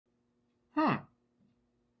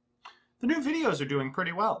The new videos are doing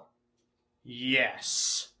pretty well.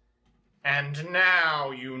 Yes. And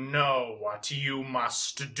now you know what you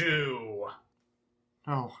must do.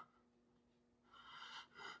 No.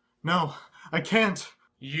 No, I can't.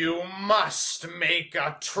 You must make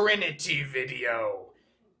a Trinity video.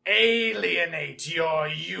 Alienate your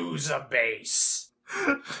user base.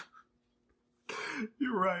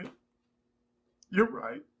 You're right. You're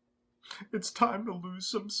right. It's time to lose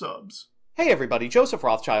some subs. Hey everybody, Joseph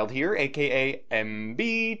Rothschild here, aka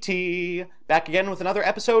MBT, back again with another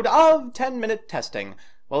episode of 10-Minute Testing.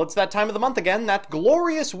 Well, it's that time of the month again, that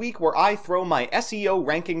glorious week where I throw my SEO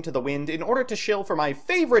ranking to the wind in order to shill for my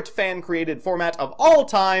favorite fan-created format of all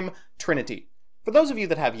time, Trinity. For those of you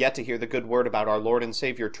that have yet to hear the good word about our Lord and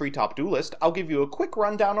Savior Treetop Duelist, I'll give you a quick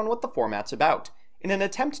rundown on what the format's about. In an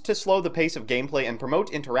attempt to slow the pace of gameplay and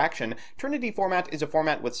promote interaction, Trinity format is a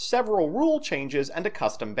format with several rule changes and a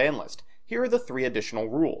custom ban list. Here are the 3 additional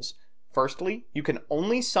rules. Firstly, you can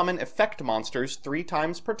only summon effect monsters 3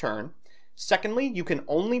 times per turn. Secondly, you can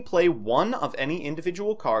only play one of any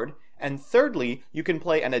individual card. And thirdly, you can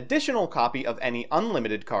play an additional copy of any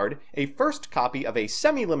unlimited card, a first copy of a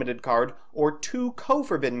semi-limited card, or 2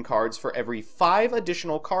 co-forbidden cards for every 5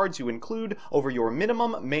 additional cards you include over your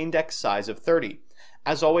minimum main deck size of 30.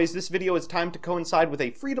 As always, this video is timed to coincide with a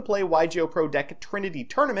free-to-play YGO Pro Deck Trinity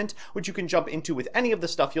Tournament, which you can jump into with any of the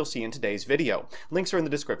stuff you'll see in today's video. Links are in the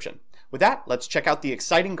description. With that, let's check out the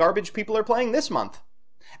exciting garbage people are playing this month.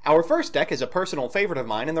 Our first deck is a personal favorite of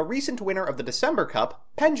mine and the recent winner of the December Cup,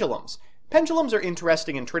 Pendulums. Pendulums are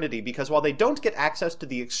interesting in Trinity because while they don't get access to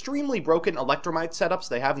the extremely broken Electromite setups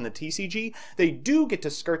they have in the TCG, they do get to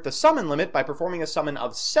skirt the summon limit by performing a summon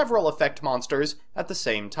of several effect monsters at the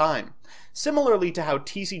same time. Similarly to how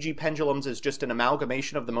TCG Pendulums is just an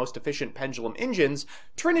amalgamation of the most efficient pendulum engines,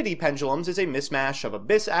 Trinity Pendulums is a mismatch of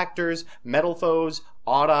Abyss Actors, Metal Foes,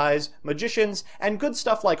 Odd Eyes, Magicians, and good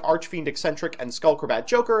stuff like Archfiend Eccentric and Skullcrabat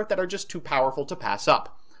Joker that are just too powerful to pass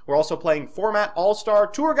up. We're also playing Format All-Star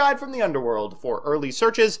Tour Guide from the Underworld for early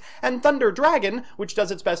searches, and Thunder Dragon, which does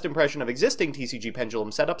its best impression of existing TCG Pendulum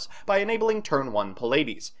setups by enabling Turn 1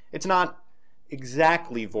 Pallades. It's not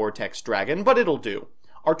exactly Vortex Dragon, but it'll do.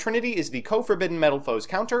 Our Trinity is the co-forbidden Metal Foes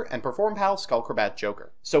counter and Perform Pal Skullcrabat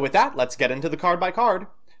Joker. So with that, let's get into the card by card.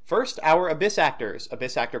 First, our Abyss Actors,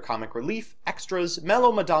 Abyss Actor Comic Relief, Extras,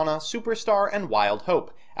 Mellow Madonna, Superstar, and Wild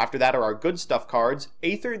Hope. After that are our good stuff cards,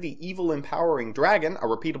 Aether the Evil Empowering Dragon, a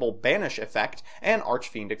repeatable banish effect, and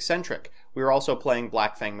Archfiend Eccentric. We are also playing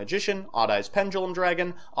Black Fang Magician, Odd Eyes Pendulum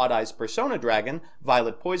Dragon, Odd Eyes Persona Dragon,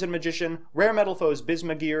 Violet Poison Magician, Rare Metal Foes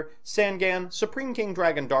Bismagir, Sangan, Supreme King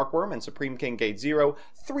Dragon Darkworm, and Supreme King Gate Zero,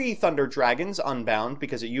 3 Thunder Dragons Unbound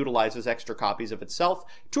because it utilizes extra copies of itself,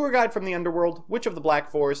 Tour Guide from the Underworld, Witch of the Black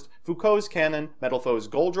Forest, Foucault's Cannon, Metal Foes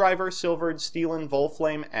Gold Driver, Silvered, Steelin,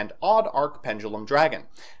 Volflame, and Odd Arc Pendulum Dragon.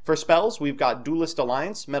 For spells, we've got Duelist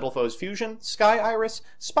Alliance, Metal Foes Fusion, Sky Iris,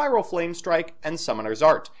 Spiral Flame Strike, and Summoner's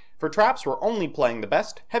Art. For traps, we're only playing the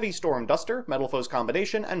best, Heavy Storm Duster, Metal Foes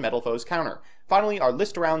Combination, and Metal Foes Counter. Finally, our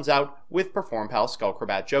list rounds out with Perform Pal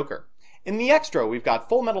Skullcrabat Joker. In the extra, we've got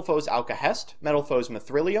Full Metal Foes Alcahest, Metal Foes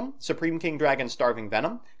Mithrilium, Supreme King Dragon Starving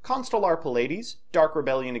Venom, Constellar Pallades, Dark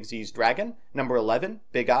Rebellion Xyz Dragon, number 11,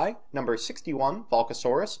 Big Eye, number 61,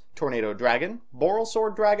 Volcasaurus, Tornado Dragon, Boral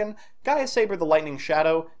Sword Dragon, Gaia Saber the Lightning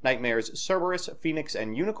Shadow, Nightmares Cerberus, Phoenix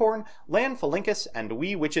and Unicorn, Lan Phalanx, and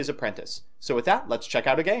Wee Witch's Apprentice. So with that, let's check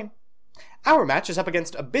out a game. Our match is up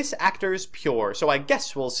against Abyss Actors Pure, so I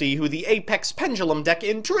guess we'll see who the Apex Pendulum deck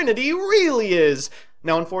in Trinity really is.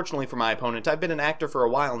 Now, unfortunately for my opponent, I've been an actor for a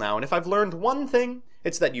while now, and if I've learned one thing,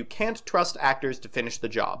 it's that you can't trust actors to finish the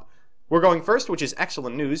job. We're going first, which is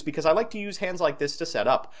excellent news, because I like to use hands like this to set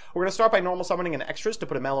up. We're going to start by normal summoning an Extras to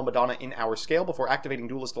put a Mellow Madonna in our scale before activating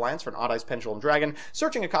Duelist Alliance for an Odd Eyes Pendulum Dragon,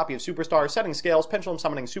 searching a copy of Superstar, setting scales, Pendulum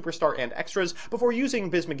summoning Superstar and Extras, before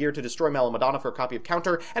using Bismagir to destroy Mellow Madonna for a copy of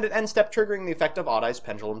Counter, and at end step triggering the effect of Odd Eyes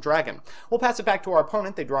Pendulum Dragon. We'll pass it back to our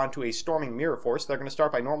opponent. They draw into a Storming Mirror Force. They're going to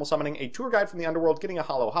start by normal summoning a Tour Guide from the Underworld, getting a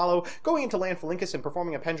Hollow, going into Lan Phalanx and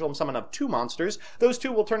performing a Pendulum summon of 2 monsters. Those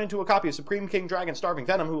 2 will turn into a copy of Supreme King Dragon Starving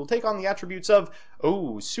Venom, who will take on the attributes of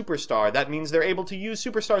Superstar. That means they're able to use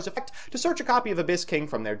Superstar's effect to search a copy of Abyss King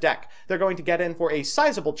from their deck. They're going to get in for a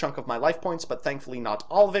sizable chunk of my life points, but thankfully not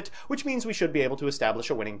all of it, which means we should be able to establish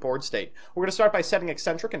a winning board state. We're going to start by setting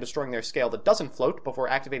Eccentric and destroying their scale that doesn't float before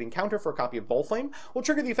activating Counter for a copy of Volflame. We'll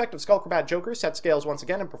trigger the effect of Skullcrabat Joker, set scales once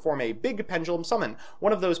again, and perform a big Pendulum summon.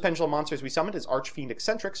 One of those Pendulum monsters we summoned is Archfiend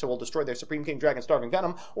Eccentric, so we'll destroy their Supreme King Dragon Starving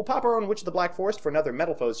Venom. We'll pop our own Witch of the Black Forest for another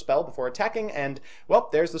Metal Foes spell before attacking, and, well,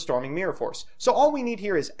 there's the Storming Summoning Mirror Force. So all we need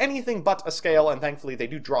here is anything but a scale, and thankfully they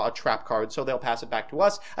do draw a trap card, so they'll pass it back to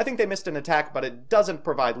us. I think they missed an attack, but it doesn't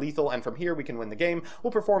provide lethal, and from here we can win the game.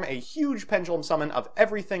 We'll perform a huge Pendulum summon of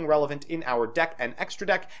everything relevant in our deck and extra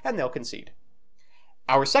deck, and they'll concede.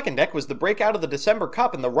 Our second deck was the breakout of the December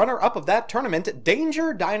Cup, and the runner-up of that tournament,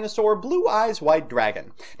 Danger Dinosaur Blue Eyes White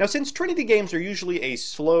Dragon. Now, since Trinity games are usually a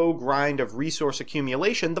slow grind of resource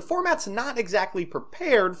accumulation, the format's not exactly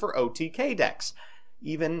prepared for OTK decks,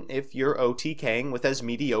 even if you're OTKing with as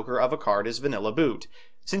mediocre of a card as Vanilla BEWD.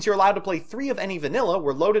 Since you're allowed to play 3 of any vanilla,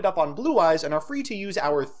 we're loaded up on Blue Eyes and are free to use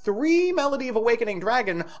our 3 Melody of Awakening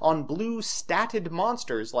Dragon on blue statted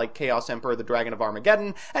monsters like Chaos Emperor the Dragon of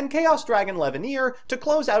Armageddon and Chaos Dragon Levineer to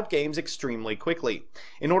close out games extremely quickly.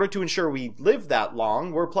 In order to ensure we live that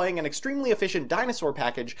long, we're playing an extremely efficient dinosaur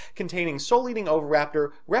package containing Soul Eating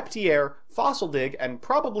Oviraptor, Reptier, Fossil Dig, and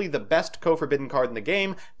probably the best co-forbidden card in the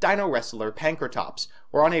game, Dino Wrestler Pankratops.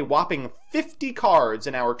 We're on a whopping 50 cards,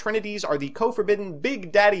 and our Trinities are the co-forbidden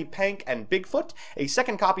Big Daddy Pank and Bigfoot, a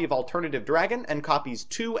second copy of Alternative Dragon, and copies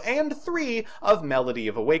 2 and 3 of Melody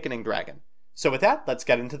of Awakening Dragon. So with that, let's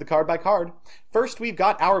get into the card by card. First, we've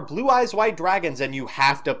got our Blue Eyes White Dragons, and you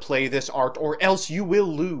have to play this art or else you will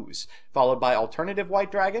lose. Followed by Alternative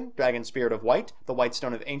White Dragon, Dragon Spirit of White, the White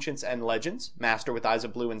Stone of Ancients and Legends, Master with Eyes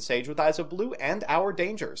of Blue and Sage with Eyes of Blue, and our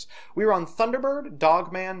Dangers. We are on Thunderbird,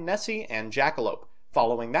 Dogman, Nessie, and Jackalope.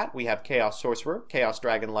 Following that, we have Chaos Sorcerer, Chaos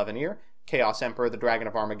Dragon Levineer, Chaos Emperor the Dragon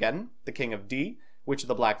of Armageddon, the King of D, Witch of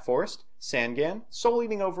the Black Forest, Sangan, Soul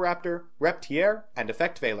Eating Oviraptor, Reptier, and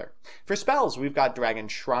Effect Veiler. For spells, we've got Dragon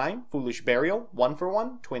Shrine, Foolish Burial,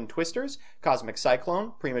 1-for-1, Twin Twisters, Cosmic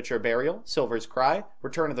Cyclone, Premature Burial, Silver's Cry,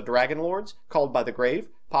 Return of the Dragon Lords, Called by the Grave,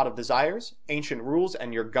 Pot of Desires, Ancient Rules,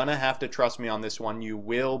 and you're gonna have to trust me on this one, you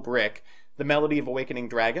will brick, the Melody of Awakening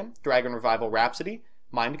Dragon, Dragon Revival Rhapsody,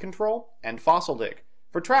 Mind Control, and Fossil Dig.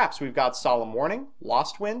 For traps, we've got Solemn Warning,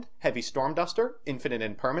 Lost Wind, Heavy Storm Duster, Infinite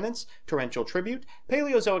Impermanence, Torrential Tribute,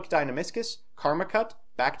 Paleozoic Dynamiscus, Karma Cut,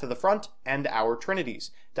 Back to the Front, and our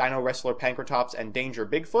Trinities, Dino Wrestler Pankratops and Danger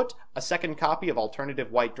Bigfoot, a second copy of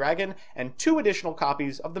Alternative White Dragon, and 2 additional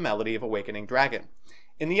copies of the Melody of Awakening Dragon.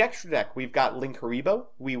 In the extra deck, we've got Link Haribo,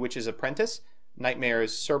 Wee Witch's Apprentice,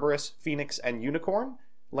 Nightmares Cerberus, Phoenix, and Unicorn,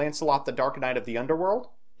 Lancelot the Dark Knight of the Underworld,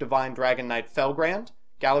 Divine Dragon Knight Felgrand,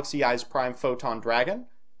 Galaxy Eyes Prime Photon Dragon,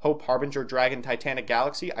 Hope Harbinger Dragon Titanic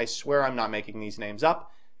Galaxy, I swear I'm not making these names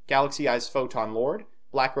up, Galaxy Eyes Photon Lord,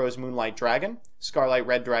 Black Rose Moonlight Dragon, Scarlight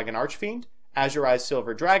Red Dragon Archfiend, Azure Eyes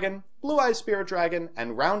Silver Dragon, Blue Eyes Spirit Dragon,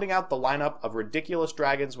 and rounding out the lineup of ridiculous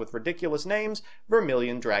dragons with ridiculous names,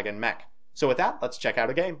 Vermilion Dragon Mech. So with that, let's check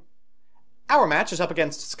out a game. Our match is up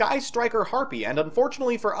against Sky Striker Harpy, and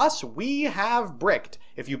unfortunately for us, we have bricked.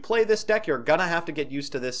 If you play this deck, you're gonna have to get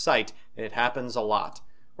used to this sight. It happens a lot.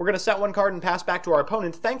 We're going to set 1 card and pass back to our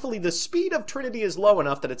opponent. Thankfully, the speed of Trinity is low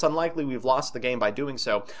enough that it's unlikely we've lost the game by doing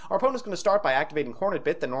so. Our opponent's going to start by activating Hornet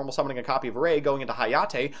Bit, then normal summoning a copy of Array, going into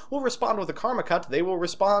Hayate. We'll respond with a Karma Cut. They will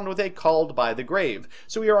respond with a Called by the Grave.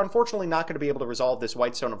 So we are unfortunately not going to be able to resolve this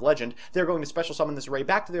White Stone of Legend. They're going to special summon this Array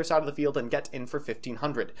back to their side of the field and get in for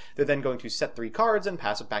 1500. They're then going to set 3 cards and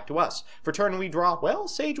pass it back to us. For turn we draw, well,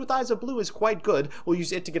 Sage with Eyes of Blue is quite good. We'll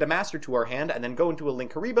use it to get a Master to our hand and then go into a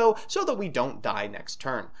Link Haribo so that we don't die next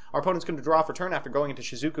turn. Our opponent's going to draw for turn after going into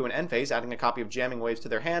Shizuku and End Phase, adding a copy of Jamming Waves to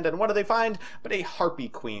their hand, and what do they find but a Harpy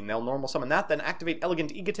Queen? They'll normal summon that, then activate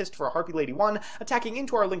Elegant Egotist for a Harpy Lady 1, attacking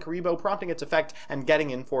into our Link Haribo, prompting its effect, and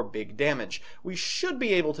getting in for big damage. We should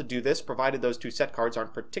be able to do this, provided those 2 set cards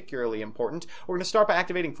aren't particularly important. We're going to start by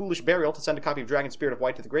activating Foolish Burial to send a copy of Dragon Spirit of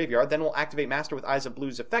White to the graveyard, then we'll activate Master with Eyes of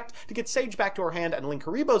Blue's effect to get Sage back to our hand, and Link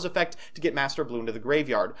Haribo's effect to get Master Blue into the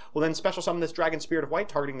graveyard. We'll then special summon this Dragon Spirit of White,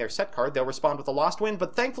 targeting their set card. They'll respond with a Lost Wind,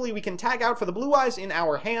 but thankfully we can tag out for the Blue Eyes in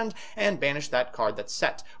our hand and banish that card that's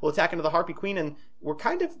set. We'll attack into the Harpy Queen, and we're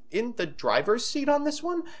kind of in the driver's seat on this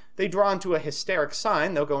one. They draw into a Hysteric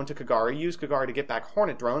Sign. They'll go into Kagari, use Kagari to get back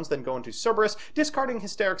Hornet Drones, then go into Cerberus, discarding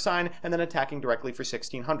Hysteric Sign, and then attacking directly for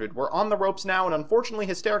 1600. We're on the ropes now, and unfortunately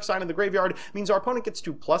Hysteric Sign in the graveyard means our opponent gets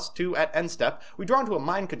to +2 at end step. We draw into a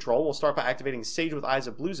Mind Control. We'll start by activating Sage with Eyes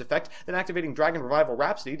of Blue's effect, then activating Dragon Revival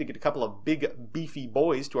Rhapsody to get a couple of big, beefy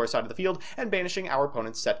boys to our side of the field, and banishing our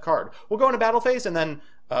opponent's set card. We'll go into battle phase, and then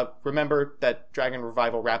remember that Dragon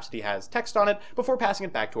Revival Rhapsody has text on it before passing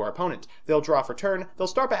it back to our opponent. They'll draw for turn. They'll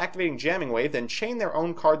start by activating Jamming Wave, then chain their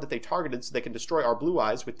own card that they targeted so they can destroy our Blue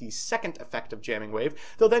Eyes with the second effect of Jamming Wave.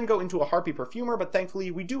 They'll then go into a Harpy Perfumer, but thankfully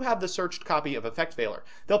we do have the searched copy of Effect Veiler.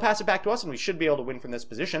 They'll pass it back to us, and we should be able to win from this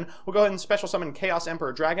position. We'll go ahead and special summon Chaos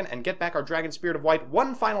Emperor Dragon and get back our Dragon Spirit of White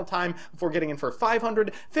 1 final time before getting in for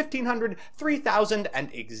 500, 1500, 3000, and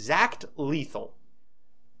exact lethal.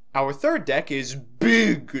 Our third deck is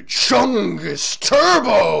Big Chungus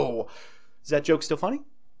Turbo! Is that joke still funny?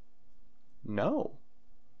 No.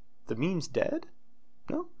 The meme's dead?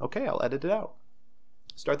 No? Okay, I'll edit it out.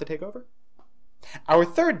 Start the takeover. Our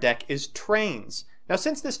third deck is Trains. Now,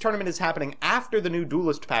 since this tournament is happening after the new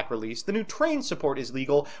Duelist Pack release, the new Train support is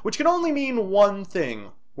legal, which can only mean one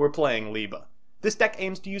thing. We're playing Liba. This deck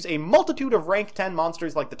aims to use a multitude of rank 10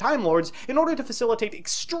 monsters like the Time Lords in order to facilitate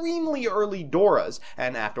extremely early Doras,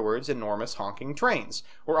 and afterwards enormous honking trains.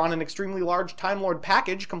 We're on an extremely large Time Lord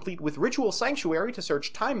package complete with Ritual Sanctuary to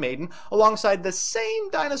search Time Maiden, alongside the same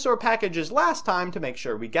dinosaur package as last time to make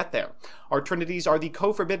sure we get there. Our Trinities are the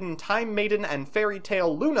co-forbidden Time Maiden and Fairy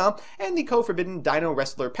Tale Luna, and the co-forbidden Dino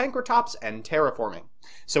Wrestler Pankratops and Terraforming.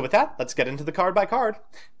 So with that, let's get into the card by card.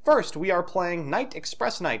 First, we are playing Knight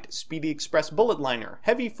Express Knight, Speedy Express Bullet Liner,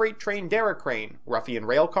 Heavy Freight Train Derricrane, Ruffian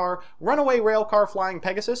Railcar, Runaway Railcar Flying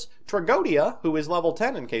Pegasus, Tragodia, who is level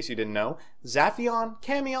 10 in case you didn't know, Zaphion,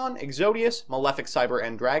 Camion, Exodius, Malefic Cyber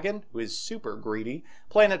and Dragon, who is super greedy,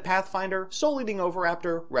 Planet Pathfinder, Soul Eating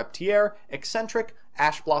Overraptor, Reptier, Eccentric,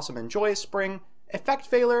 Ash Blossom and Joyous Spring, Effect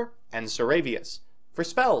Failure, and Saravius. For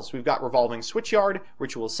spells, we've got Revolving Switchyard,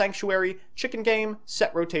 Ritual Sanctuary, Chicken Game,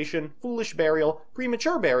 Set Rotation, Foolish Burial,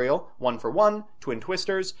 Premature Burial, 1 for 1, Twin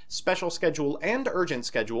Twisters, Special Schedule and Urgent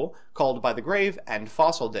Schedule, Called by the Grave, and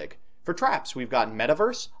Fossil Dig. For traps, we've got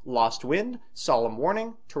Metaverse, Lost Wind, Solemn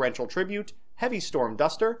Warning, Torrential Tribute, Heavy Storm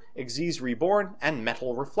Duster, Xyz Reborn, and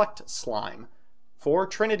Metal Reflect Slime. For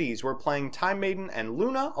Trinities, we're playing Time Maiden and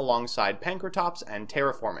Luna alongside Pankratops and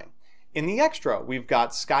Terraforming. In the extra, we've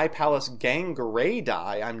got Sky Palace Gangrei,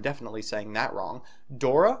 I'm definitely saying that wrong,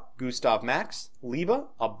 Dora, Gustav Max, Liba,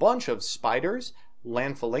 a bunch of spiders,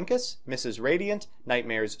 Lanphalinkus, Mrs. Radiant,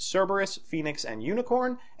 Nightmares Cerberus, Phoenix and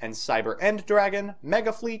Unicorn, and Cyber End Dragon,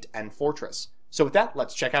 Megafleet, and Fortress. So with that,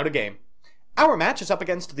 let's check out a game. Our match is up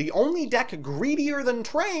against the only deck greedier than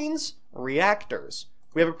Trains, Reactors.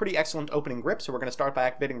 We have a pretty excellent opening grip, so we're going to start by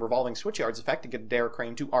activating Revolving Switchyard's effect to get a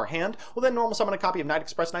Derricrane to our hand. We'll then normal summon a copy of Knight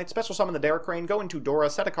Express Knight, special summon the Derricrane, go into Dora,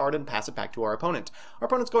 set a card, and pass it back to our opponent. Our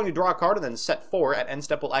opponent's going to draw a card and then set 4. At end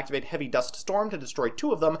step, we'll activate Heavy Dust Storm to destroy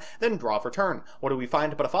 2 of them, then draw for turn. What do we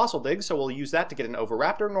find but a Fossil Dig, so we'll use that to get an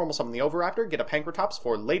Overraptor, normal summon the Overraptor, get a Pankratops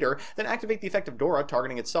for later, then activate the effect of Dora,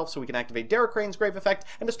 targeting itself so we can activate Derricrane's Grave effect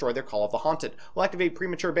and destroy their Call of the Haunted. We'll activate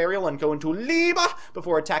Premature Burial and go into Liba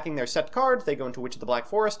before attacking their set card. They go into Witch of the Black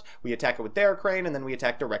Forest. We attack it with Derricrane, and then we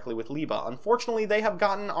attack directly with Liba. Unfortunately, they have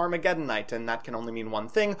gotten Armageddon Knight, and that can only mean one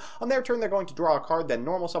thing. On their turn, they're going to draw a card, then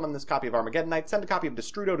normal summon this copy of Armageddon Knight, send a copy of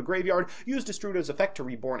Destrudo to graveyard, use Destrudo's effect to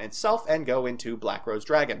reborn itself, and go into Black Rose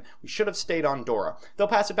Dragon. We should have stayed on Dora. They'll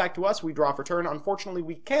pass it back to us, we draw for turn. Unfortunately,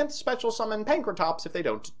 we can't special summon Pankratops if they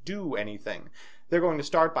don't do anything. They're going to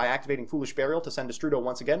start by activating Foolish Burial to send Destrudo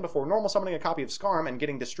once again before normal summoning a copy of Skarm and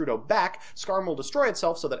getting Destrudo back. Skarm will destroy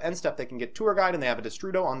itself so that end step they can get Tour Guide and they have a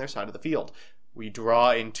Destrudo on their side of the field. We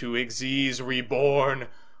draw into Xyz Reborn.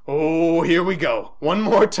 Oh, here we go. One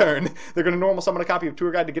more turn. They're going to normal summon a copy of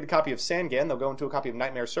Tour Guide to get a copy of Sangan. They'll go into a copy of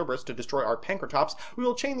Nightmare Cerberus to destroy our Pankratops. We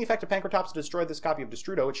will chain the effect of Pankratops to destroy this copy of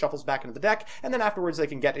Destrudo. It shuffles back into the deck, and then afterwards they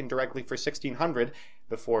can get in directly for 1600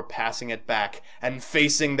 before passing it back and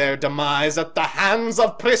facing their demise at the hands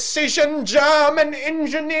of Precision German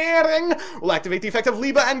Engineering. We'll activate the effect of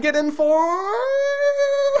Liba and get in for...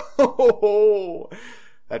 Oh,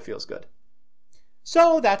 that feels good.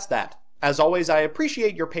 So that's that. As always, I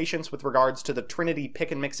appreciate your patience with regards to the Trinity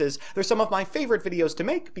pick and mixes. They're some of my favorite videos to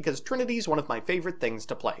make because Trinity is one of my favorite things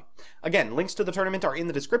to play. Again, links to the tournament are in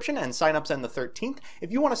the description and signups end the 13th.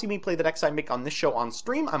 If you want to see me play the decks I make on this show on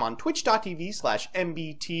stream, I'm on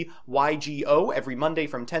twitch.tv/mbtygo every Monday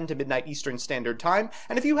from 10 to midnight Eastern Standard Time.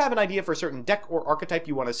 And if you have an idea for a certain deck or archetype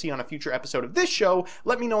you want to see on a future episode of this show,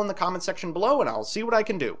 let me know in the comments section below and I'll see what I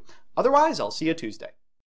can do. Otherwise, I'll see you Tuesday.